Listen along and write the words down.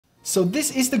So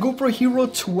this is the GoPro Hero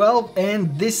 12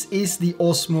 and this is the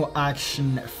Osmo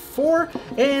Action 4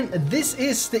 and this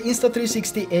is the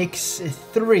Insta360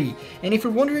 X3. And if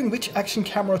you're wondering which action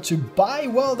camera to buy,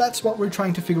 well, that's what we're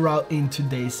trying to figure out in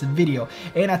today's video.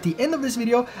 And at the end of this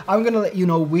video, I'm gonna let you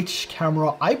know which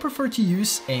camera I prefer to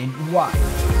use and why.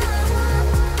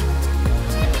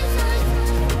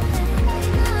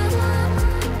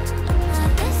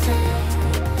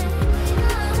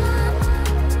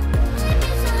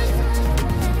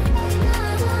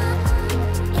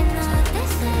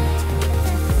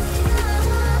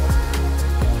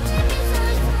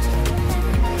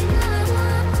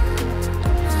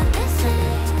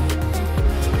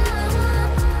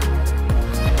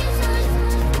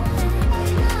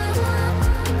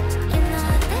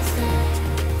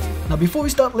 Now before we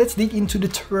start, let's dig into the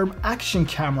term action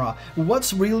camera.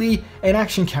 What's really an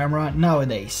action camera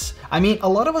nowadays? I mean, a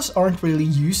lot of us aren't really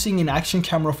using an action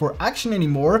camera for action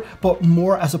anymore, but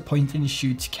more as a point and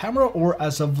shoot camera or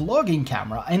as a vlogging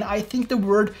camera. And I think the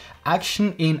word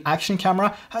action in action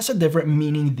camera has a different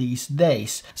meaning these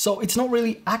days. So it's not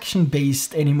really action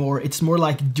based anymore, it's more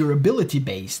like durability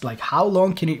based, like how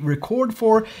long can it record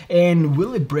for and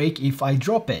will it break if I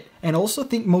drop it? And I also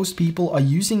think most people are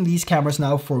using these cameras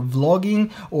now for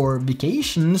vlogging or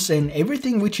vacations and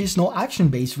everything which is not action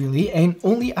based really, and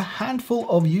only a handful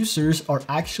of users are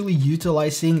actually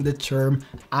utilizing the term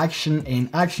action in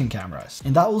action cameras.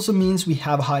 And that also means we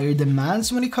have higher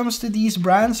demands when it comes to these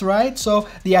brands, right? So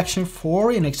the Action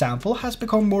 4, in example, has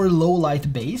become more low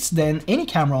light based than any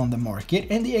camera on the market,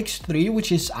 and the X3,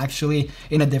 which is actually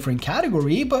in a different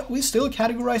category, but we still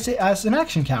categorize it as an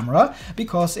action camera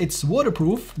because it's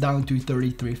waterproof down to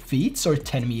 33 feet or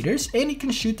 10 meters, and it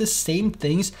can shoot the same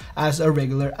things as a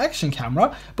regular action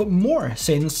camera, but more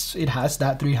since it has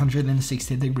that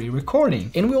 360-degree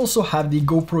recording. And we also have the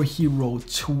GoPro Hero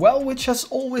 12, which has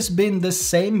always been the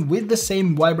same, with the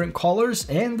same vibrant colors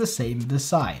and the same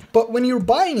design. But when you're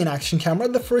buying an action camera,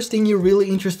 the first thing you're really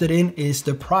interested in is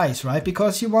the price, right?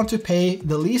 Because you want to pay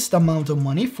the least amount of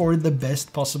money for the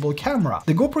best possible camera.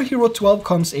 The GoPro Hero 12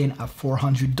 comes in at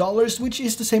 $400, which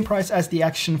is the same price as the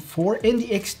Action 4, and the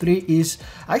X3 is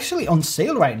actually on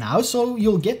sale right now, so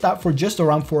you'll get that for just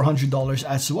around $400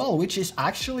 as well, which is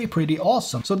actually pretty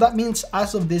awesome. So that means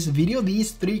as of this video,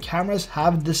 these three cameras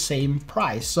have the same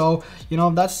price. So, you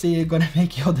know, that's gonna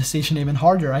make your decision even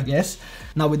harder, I guess.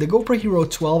 Now with the GoPro Hero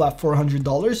 12 at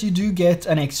 $400, you do get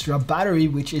an extra battery,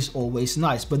 which is always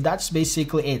nice, but that's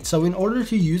basically it. So in order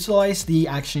to utilize the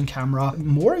action camera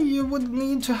more, you would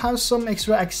need to have some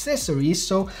extra accessories.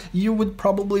 So you would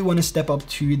probably want to step up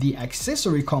to the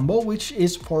accessory combo, which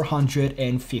is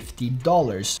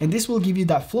 $450. And this will give you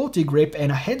that floaty grip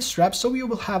and a head strap, so you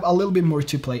will have a little bit more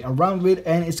to play around with,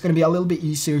 and it's going to be a little bit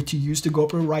easier to use the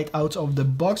GoPro right out of the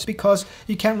box because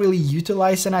you can't really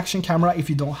utilize an action camera if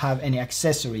you don't have any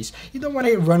accessories. You don't want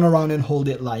to run around and hold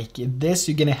it like this.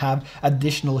 You're gonna have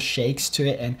additional shakes to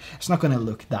it and it's not gonna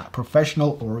look that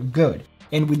professional or good.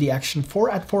 And with the Action 4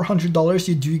 at $400,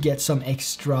 you do get some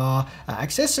extra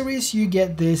accessories. You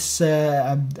get this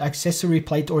accessory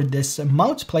plate, or this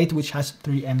mount plate, which has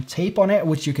 3M tape on it,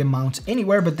 which you can mount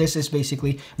anywhere, but this is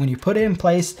basically when you put it in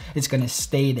place, it's gonna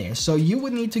stay there. So you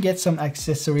would need to get some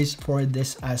accessories for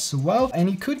this as well.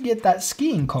 And you could get that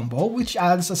skiing combo, which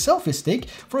adds a selfie stick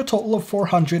for a total of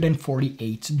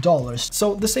 $448.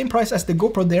 So the same price as the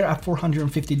GoPro there at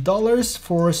 $450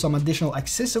 for some additional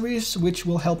accessories, which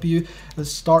will help you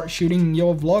start shooting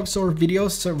your vlogs or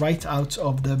videos right out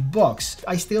of the box.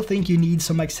 I still think you need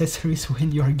some accessories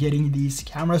when you're getting these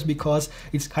cameras because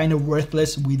it's kind of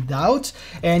worthless without,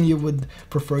 and you would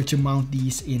prefer to mount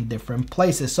these in different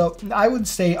places. So I would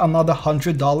say another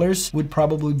 $100 would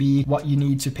probably be what you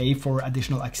need to pay for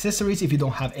additional accessories if you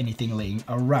don't have anything laying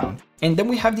around. And then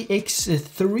we have the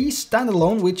X3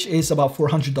 standalone, which is about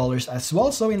 $400 as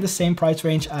well, so in the same price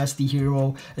range as the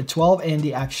Hero 12 and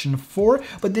the Action 4,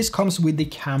 but this comes with the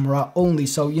camera only,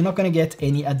 so you're not going to get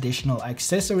any additional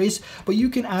accessories, but you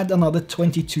can add another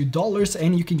 $22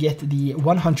 and you can get the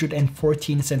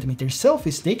 114cm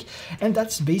selfie stick, and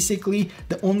that's basically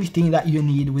the only thing that you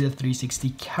need with a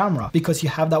 360 camera, because you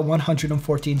have that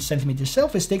 114cm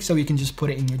selfie stick, so you can just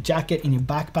put it in your jacket, in your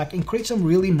backpack, and create some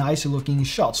really nice looking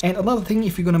shots. And Another thing,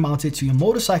 if you're gonna mount it to your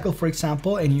motorcycle, for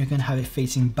example, and you can have it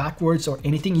facing backwards or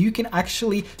anything, you can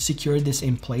actually secure this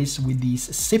in place with these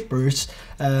zippers,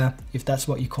 if that's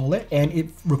what you call it, and it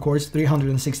records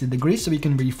 360 degrees, so you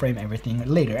can reframe everything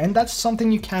later. And that's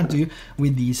something you can't do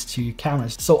with these two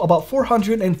cameras. So about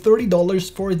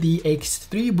 $430 for the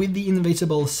X3 with the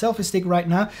invisible selfie stick right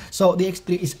now. So the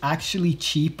X3 is actually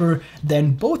cheaper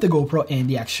than both the GoPro and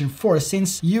the Action 4,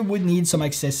 since you would need some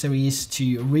accessories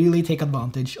to really take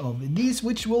advantage of these,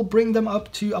 which will bring them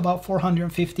up to about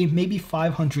 $450, maybe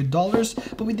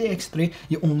 $500. But with the X3,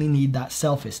 you only need that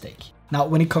selfie stick. Now,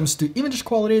 when it comes to image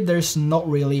quality, there's not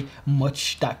really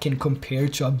much that can compare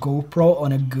to a GoPro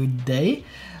on a good day.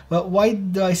 But why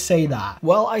do I say that?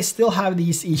 Well, I still have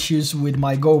these issues with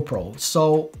my GoPro.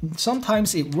 So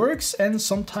sometimes it works and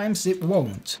sometimes it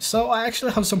won't. So I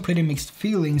actually have some pretty mixed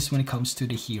feelings when it comes to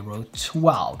the Hero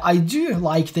 12. I do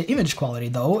like the image quality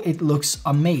though, it looks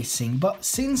amazing. But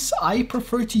since I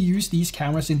prefer to use these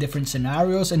cameras in different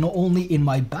scenarios and not only in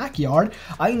my backyard,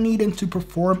 I need them to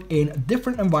perform in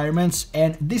different environments,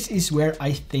 and this is where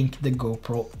I think the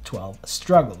GoPro 12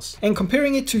 struggles. And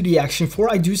comparing it to the Action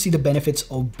 4, I do see the benefits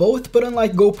of both, but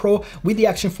unlike GoPro, with the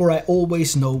Action 4 I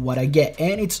always know what I get,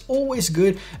 and it's always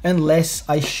good unless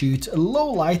I shoot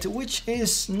low light, which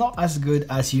is not as good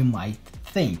as you might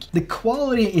think. The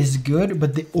quality is good,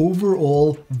 but the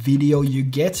overall video you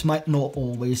get might not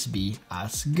always be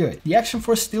as good. The Action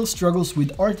 4 still struggles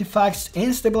with artifacts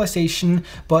and stabilization,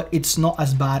 but it's not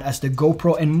as bad as the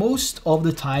GoPro, and most of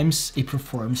the times it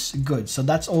performs good. So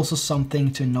that's also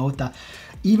something to note, that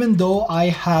even though I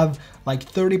have like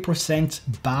 30%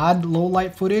 bad low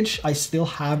light footage, I still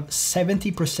have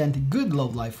 70% good low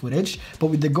light footage.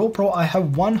 But with the GoPro, I have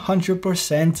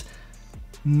 100%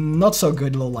 not so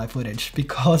good low light footage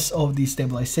because of the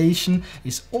stabilization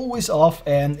is always off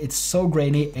and it's so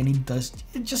grainy, and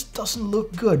it just doesn't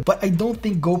look good. But I don't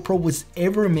think GoPro was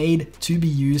ever made to be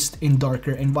used in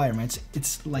darker environments.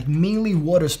 It's like mainly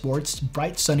water sports,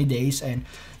 bright sunny days, and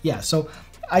yeah, so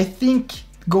I think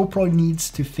GoPro needs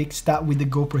to fix that with the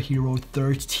GoPro Hero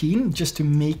 13, just to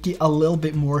make it a little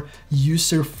bit more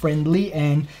user friendly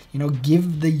and, you know,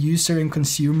 give the user and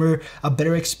consumer a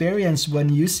better experience when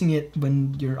using it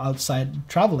when you're outside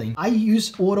traveling. I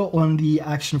use auto on the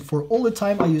Action 4 all the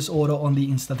time. I use auto on the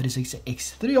Insta360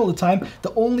 X3 all the time.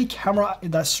 The only camera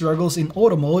that struggles in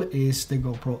auto mode is the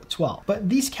GoPro 12. But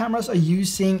these cameras are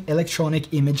using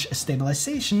electronic image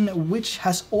stabilization, which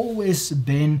has always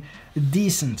been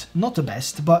decent, not the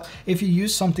best, but if you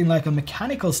use something like a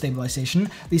mechanical stabilization,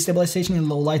 the stabilization in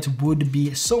low light would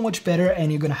be so much better and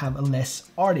you're gonna have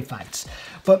less artifacts.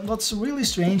 But what's really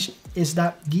strange is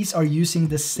that these are using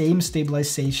the same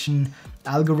stabilization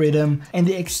algorithm, and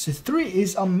the X3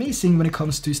 is amazing when it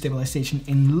comes to stabilization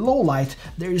in low light.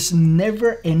 There is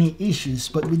never any issues,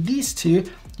 but with these two,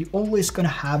 you're always gonna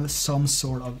have some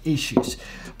sort of issues.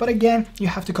 But again, you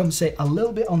have to compensate a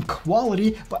little bit on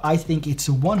quality, but I think it's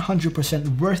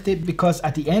 100% worth it, because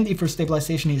at the end, if your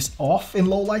stabilization is off in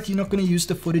low light, you're not gonna use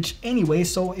the footage anyway,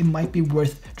 so it might be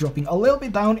worth dropping a little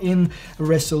bit down in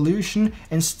resolution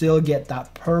and still get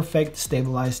that perfect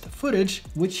stabilized footage,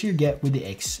 which you get with the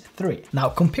X3. Now,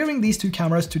 comparing these two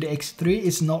cameras to the X3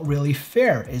 is not really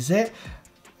fair, is it?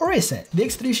 Or is it? The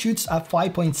X3 shoots at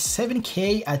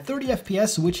 5.7K at 30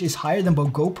 FPS, which is higher than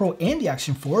both GoPro and the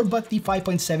Action 4, but the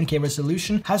 5.7K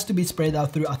resolution has to be spread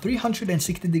out through a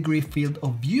 360-degree field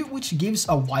of view, which gives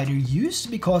a wider use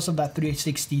because of that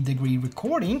 360-degree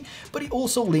recording, but it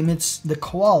also limits the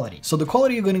quality. So the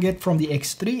quality you're going to get from the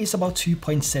X3 is about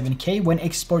 2.7K when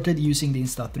exported using the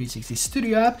Insta360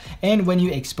 Studio app and when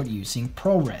you export using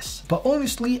ProRes. But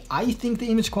honestly, I think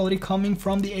the image quality coming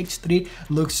from the X3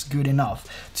 looks good enough.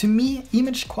 To me,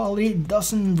 image quality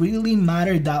doesn't really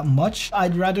matter that much.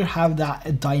 I'd rather have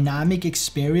that dynamic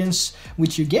experience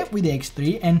which you get with the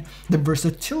X3, and the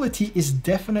versatility is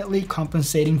definitely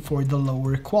compensating for the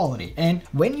lower quality. And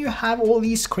when you have all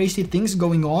these crazy things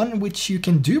going on, which you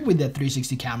can do with the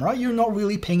 360 camera, you're not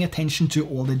really paying attention to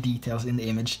all the details in the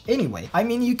image anyway. I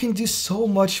mean, you can do so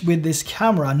much with this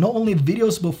camera, not only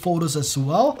videos but photos as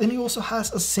well. And it also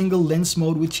has a single lens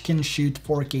mode which can shoot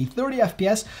 4K 30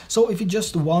 FPS. So if you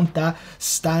just want that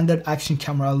standard action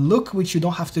camera look, which you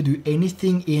don't have to do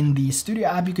anything in the Studio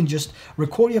app, you can just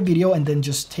record your video and then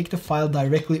just take the file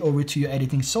directly over to your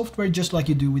editing software, just like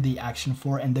you do with the Action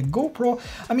 4 and the GoPro.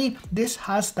 I mean, this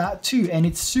has that too, and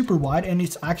it's super wide and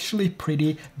it's actually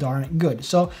pretty darn good.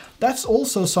 So that's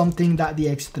also something that the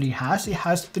X3 has. It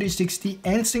has 360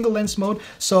 and single lens mode,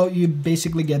 so you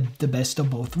basically get the best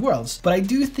of both worlds. But I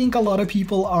do think a lot of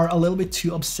people are a little bit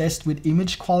too obsessed with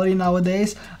image quality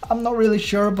nowadays. I'm not really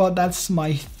sure, but that's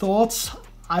my thoughts.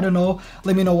 I don't know.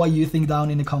 Let me know what you think down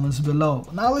in the comments below.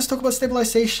 Now let's talk about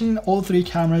stabilization. All three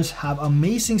cameras have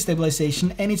amazing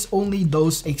stabilization, and it's only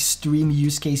those extreme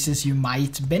use cases you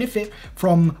might benefit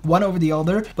from one over the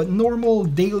other, but normal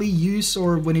daily use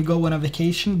or when you go on a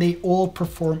vacation, they all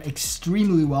perform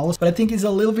extremely well. But I think it's a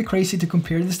little bit crazy to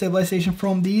compare the stabilization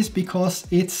from these because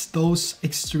it's those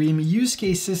extreme use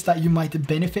cases that you might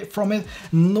benefit from it.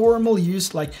 Normal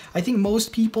use, like I think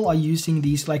most people are using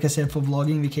these, like I said, for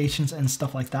vlogging, vacations and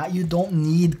stuff like that. You don't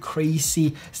need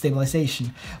crazy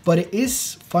stabilization, but it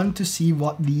is fun to see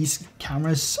what these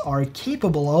cameras are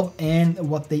capable of and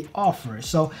what they offer.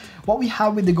 So what we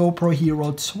have with the GoPro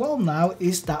Hero 12 now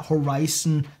is that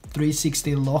Horizon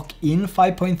 360 lock in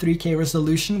 5.3K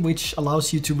resolution, which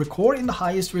allows you to record in the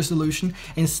highest resolution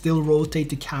and still rotate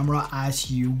the camera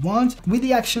as you want. With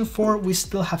the Action 4, we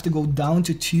still have to go down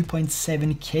to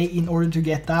 2.7K in order to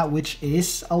get that, which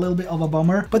is a little bit of a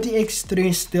bummer. But the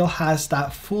X3 still has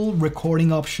that full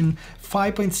recording option,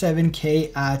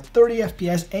 5.7K at 30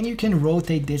 FPS, and you can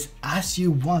rotate this as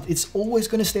you want. It's always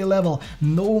going to stay level,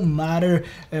 no matter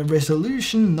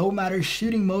resolution, no matter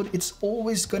shooting mode, it's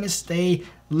always going to stay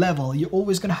level. You're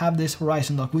always going to have this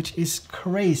horizon lock, which is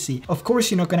crazy. Of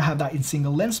course, you're not going to have that in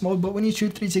single lens mode, but when you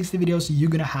shoot 360 videos, you're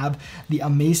going to have the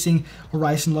amazing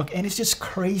horizon lock, and it's just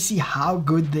crazy how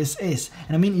good this is.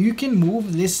 And I mean, you can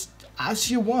move this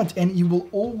as you want and you will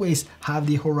always have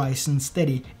the horizon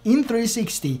steady. In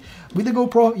 360 with the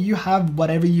GoPro, you have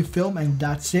whatever you film and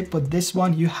that's it, but this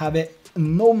one you have it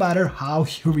no matter how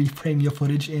you reframe your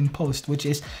footage in post, which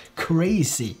is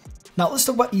crazy. Now let's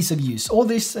talk about ease of use. All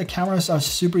these cameras are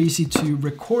super easy to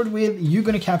record with. You're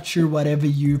gonna capture whatever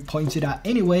you pointed at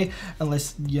anyway,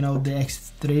 unless you know the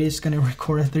X3 is gonna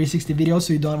record a 360 video,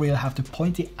 so you don't really have to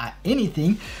point it at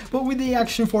anything. But with the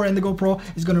Action 4 and the GoPro,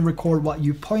 it's gonna record what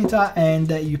you point at,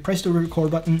 and you press the record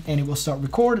button and it will start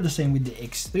recording. The same with the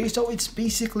X3. So it's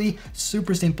basically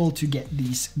super simple to get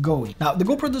these going. Now the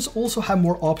GoPro does also have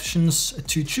more options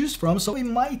to choose from, so it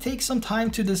might take some time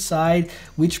to decide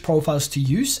which profiles to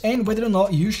use and whether or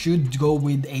not you should go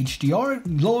with HDR,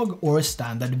 log, or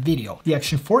standard video. The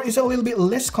Action 4 is a little bit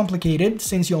less complicated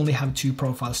since you only have two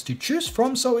profiles to choose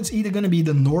from, so it's either going to be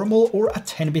the normal or a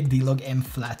 10-bit D-Log M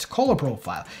flat color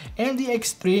profile. And the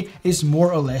X3 is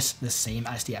more or less the same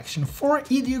as the Action 4.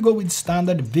 Either you go with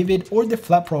standard, vivid, or the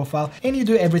flat profile, and you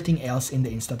do everything else in the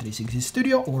Insta360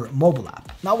 Studio or mobile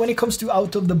app. Now when it comes to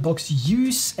out-of-the-box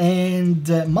use and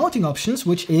mounting options,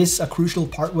 which is a crucial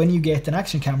part when you get an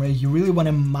action camera, you really want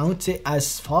to mount it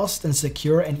as fast and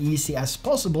secure and easy as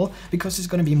possible because it's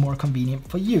going to be more convenient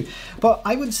for you. But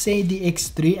I would say the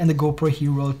X3 and the GoPro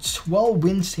Hero 12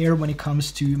 wins here when it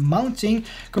comes to mounting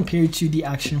compared to the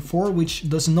Action 4, which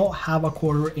does not have a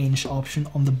 1/4 inch option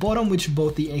on the bottom, which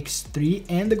both the X3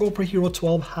 and the GoPro Hero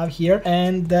 12 have here.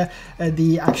 And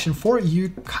the Action 4,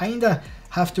 you kinda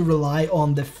have to rely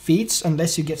on the feet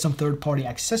unless you get some third-party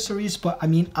accessories, but I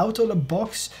mean out of the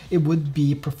box it would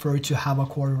be preferred to have a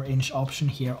 1/4 inch option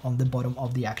here on the bottom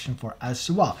of the Action 4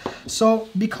 as well. So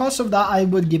because of that, I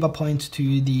would give a point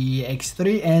to the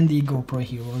X3 and the GoPro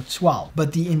Hero 12.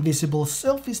 But the invisible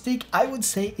selfie stick, I would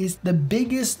say, is the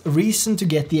biggest reason to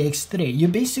get the X3. You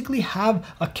basically have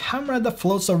a camera that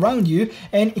floats around you,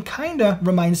 and it kind of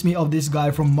reminds me of this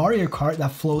guy from Mario Kart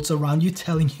that floats around you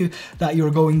telling you that you're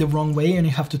going the wrong way and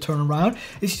you have to turn around.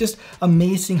 It's just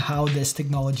amazing how this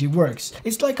technology works.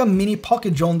 It's like a mini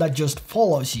pocket drone that just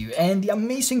follows you, and the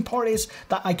amazing part is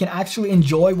that I can actually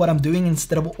enjoy what I'm doing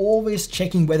instead of always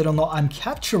checking whether or not I'm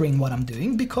capturing what I'm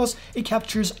doing, because it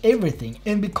captures everything.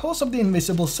 And because of the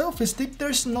invisible selfie stick,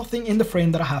 there's nothing in the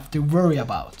frame that I have to worry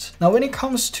about. Now when it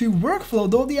comes to workflow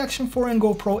though, the Action 4 and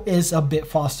GoPro is a bit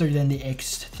faster than the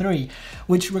X3,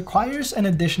 which requires an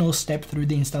additional step through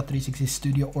the Insta360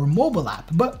 Studio or mobile app,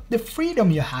 but the freedom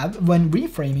you have when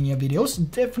reframing your videos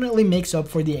definitely makes up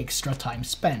for the extra time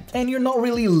spent. And you're not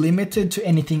really limited to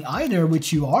anything either,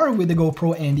 which you are with the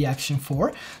GoPro and the Action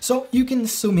 4. So you can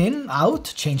zoom in,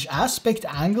 out, change aspect,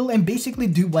 angle, and basically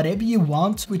do whatever you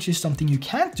want, which is something you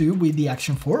can't do with the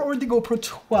Action 4 or the GoPro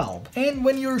 12. And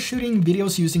when you're shooting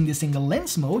videos using the single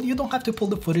lens mode, you don't have to pull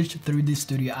the footage through the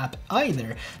Studio app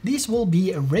either. These will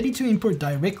be ready to import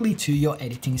directly to your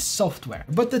editing software.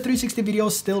 But the 360 video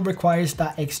still requires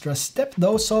that extra step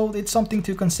though, so it's something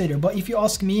to consider. But if you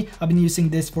ask me, I've been using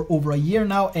this for over a year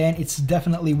now and it's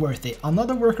definitely worth it.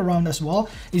 Another workaround as well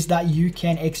is that you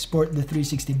can export the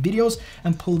 360 videos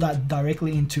and pull that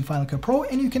directly into Final Cut Pro,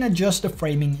 and you can adjust the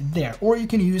framing there, or you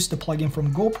can use the plugin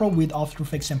from GoPro with After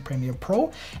Effects and Premiere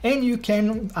Pro and you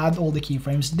can add all the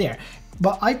keyframes there.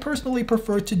 But I personally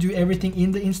prefer to do everything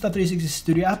in the Insta360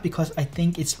 Studio app because I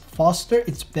think it's faster,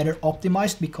 it's better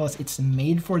optimized because it's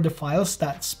made for the files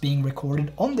that's being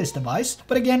recorded on this device.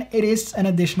 But again, it is an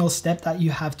additional step that you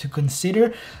have to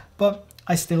consider, but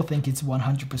I still think it's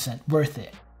 100% worth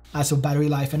it. As for battery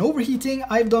life and overheating,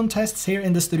 I've done tests here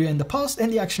in the studio in the past,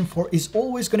 and the Action 4 is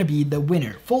always going to be the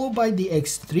winner, followed by the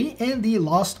X3, and the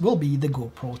last will be the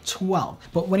GoPro 12.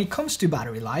 But when it comes to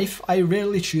battery life, I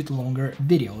rarely shoot longer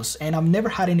videos, and I've never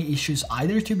had any issues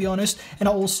either, to be honest, and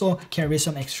I also carry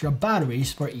some extra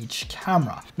batteries for each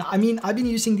camera. Now, I mean, I've been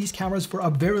using these cameras for a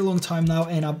very long time now,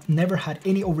 and I've never had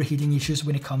any overheating issues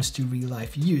when it comes to real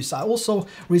life use. I also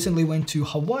recently went to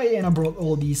Hawaii and I brought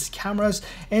all these cameras,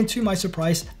 and to my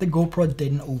surprise, the GoPro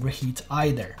didn't overheat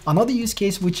either. Another use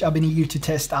case which I've been eager to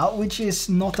test out, which is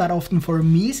not that often for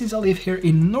me since I live here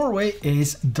in Norway,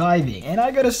 is diving. And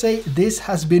I gotta say, this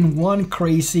has been one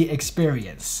crazy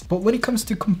experience. But when it comes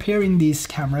to comparing these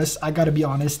cameras, I gotta be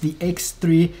honest, the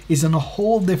X3 is on a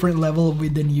whole different level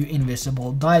with the new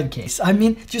invisible dive case. I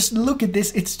mean, just look at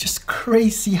this, it's just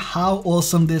crazy how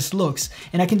awesome this looks.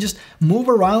 And I can just move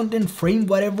around and frame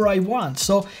whatever I want.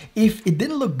 So if it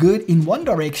didn't look good in one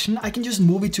direction, I can just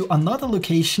move it to another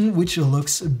location which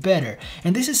looks better.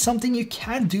 And this is something you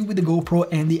can do with the GoPro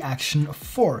and the Action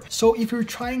 4. So if you're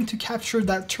trying to capture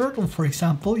that turtle, for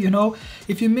example, you know,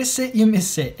 if you miss it, you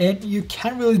miss it, and you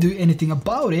can't really do anything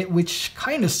about it, which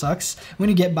kind of sucks when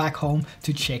you get back home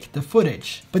to check the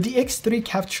footage. But the X3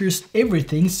 captures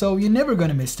everything, so you're never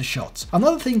gonna miss the shot.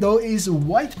 Another thing though is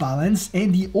white balance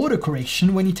and the auto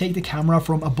correction when you take the camera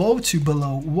from above to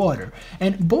below water.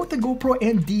 And both the GoPro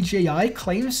and DJI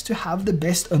claims to have the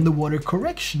best underwater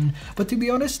correction, but to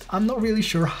be honest, I'm not really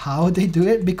sure how they do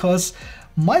it because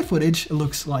my footage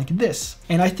looks like this.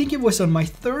 And I think it was on my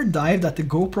third dive that the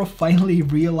GoPro finally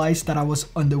realized that I was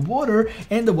underwater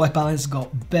and the white balance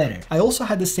got better. I also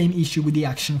had the same issue with the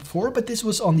Action 4, but this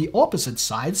was on the opposite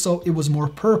side, so it was more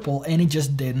purple and it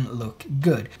just didn't look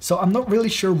good. So I'm not really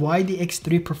sure why the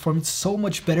X3 performed so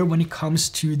much better when it comes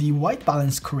to the white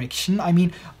balance correction. I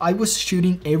mean, I was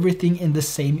shooting everything in the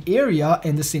same area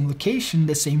and the same location,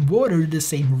 the same water, the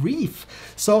same reef.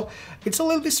 So it's a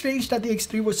little bit strange that the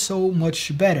X3 was so much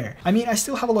better. I mean, I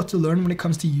still have a lot to learn when it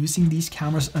comes to using these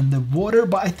cameras underwater,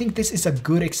 but I think this is a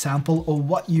good example of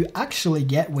what you actually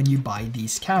get when you buy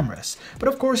these cameras. But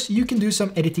of course, you can do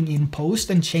some editing in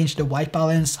post and change the white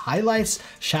balance, highlights,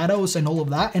 shadows, and all of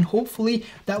that, and hopefully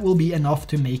that will be enough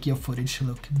to make your footage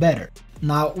look better.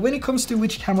 Now, when it comes to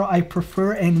which camera I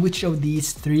prefer and which of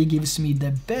these three gives me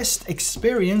the best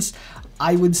experience,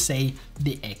 I would say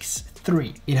the X3.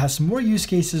 It has more use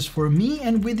cases for me,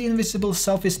 and with the invisible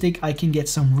selfie stick I can get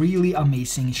some really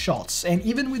amazing shots. And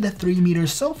even with the 3-meter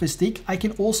selfie stick I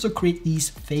can also create these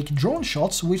fake drone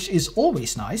shots, which is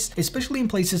always nice, especially in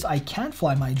places I can't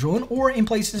fly my drone or in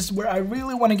places where I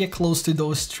really want to get close to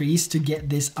those trees to get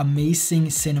this amazing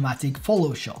cinematic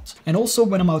follow shot. And also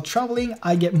when I'm out traveling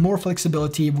I get more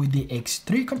flexibility with the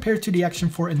X3 compared to the Action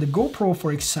 4 and the GoPro,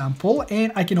 for example,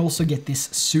 and I can also get this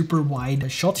super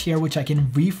wide shot here which I can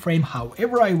reframe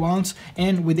however I want.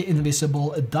 And with the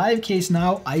invisible dive case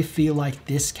now, I feel like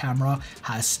this camera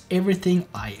has everything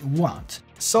I want.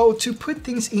 So to put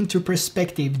things into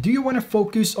perspective, do you want to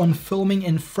focus on filming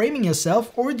and framing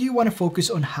yourself, or do you want to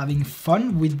focus on having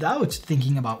fun without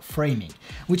thinking about framing?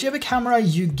 Whichever camera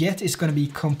you get is going to be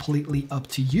completely up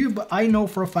to you, but I know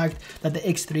for a fact that the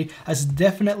X3 has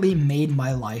definitely made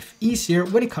my life easier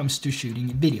when it comes to shooting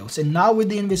videos. And now with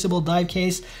the invisible dive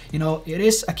case, you know, it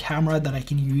is a camera that I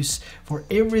can use for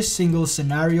every single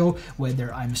scenario,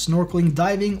 whether I'm snorkeling,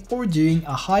 diving, or doing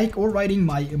a hike or riding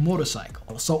my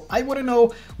motorcycle. So I want to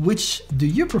know, which do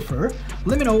you prefer?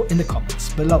 Let me know in the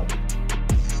comments below.